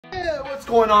What's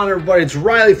going on, everybody? It's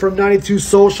Riley from 92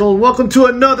 Social, and welcome to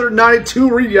another 92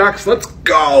 Reacts. Let's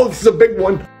go! This is a big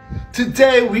one.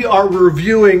 Today we are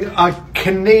reviewing a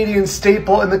Canadian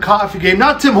staple in the coffee game.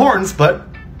 Not Tim Hortons, but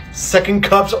Second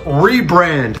Cup's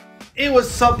rebrand. It was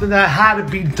something that had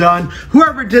to be done.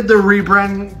 Whoever did the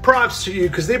rebrand, props to you,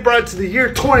 because they brought it to the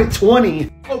year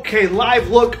 2020. Okay, live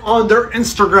look on their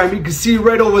Instagram. You can see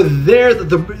right over there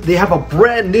that they have a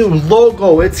brand new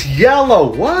logo. It's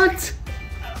yellow. What?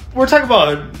 We're talking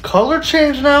about a color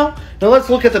change now? Now let's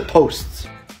look at the posts.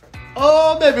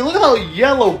 Oh, baby, look at how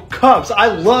yellow cups. I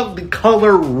love the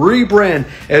color rebrand.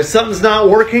 If something's not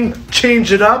working,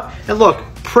 change it up. And look,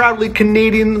 proudly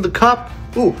Canadian, the cup.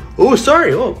 Ooh,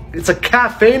 sorry. Oh, it's a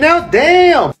cafe now?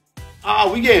 Damn.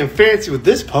 We getting fancy with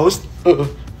this post.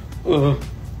 Okay,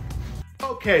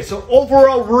 so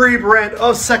overall rebrand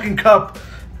of Second Cup,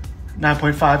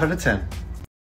 9.5 out of 10.